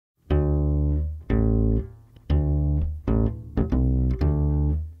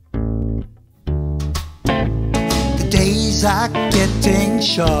days are getting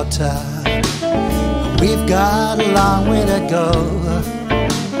shorter. We've got a long way to go.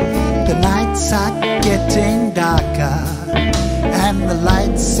 The nights are getting darker, and the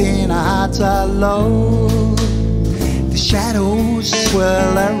lights in our hearts are low. The shadows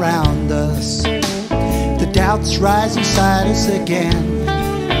swirl around us, the doubts rise inside us again.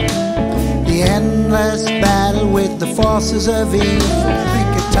 The endless battle with the forces of evil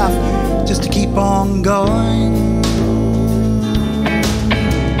make it tough just to keep on going.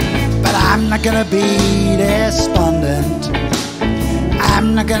 But I'm not gonna be despondent,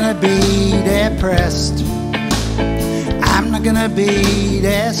 I'm not gonna be depressed, I'm not gonna be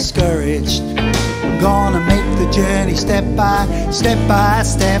discouraged. I'm gonna make the journey step by step by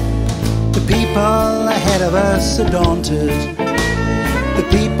step. The people ahead of us are daunted, the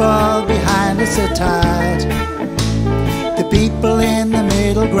people behind us are tired. The people in the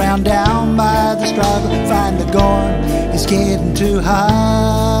middle ground down by the struggle find the Goin is getting too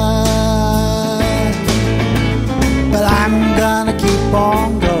hard. But I'm gonna keep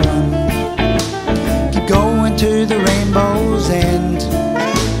on going, keep going to the rainbow's end.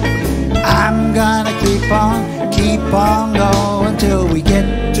 I'm gonna keep on going till we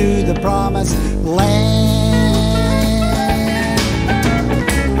get to the promised land.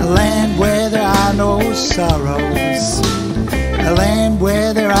 A land where there are no sorrows, a land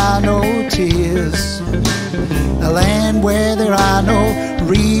where there are no tears, a land where there are no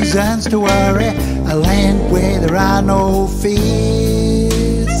reasons to worry, a land where there are no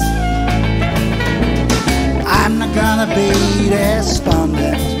fears. I'm not gonna be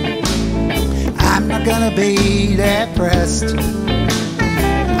despondent, I'm not gonna be depressed,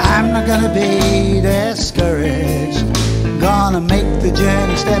 I'm not gonna be discouraged. I'm gonna make the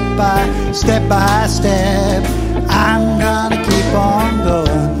journey step by step by step. I'm gonna keep on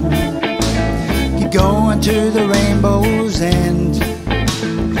going, keep going to the rainbow's end.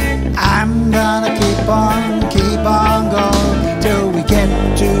 I'm gonna keep on going till we get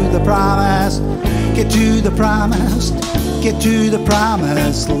to the promised, get to the promised, get to the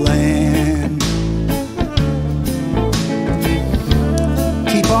promised land.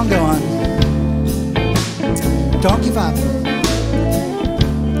 Keep on going, don't give up,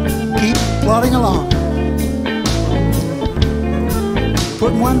 keep plodding along,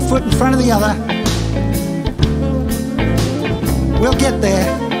 putting one foot in front of the other. We'll get there,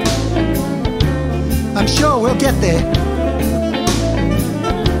 I'm sure we'll get there.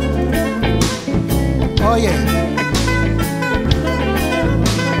 Oh yeah.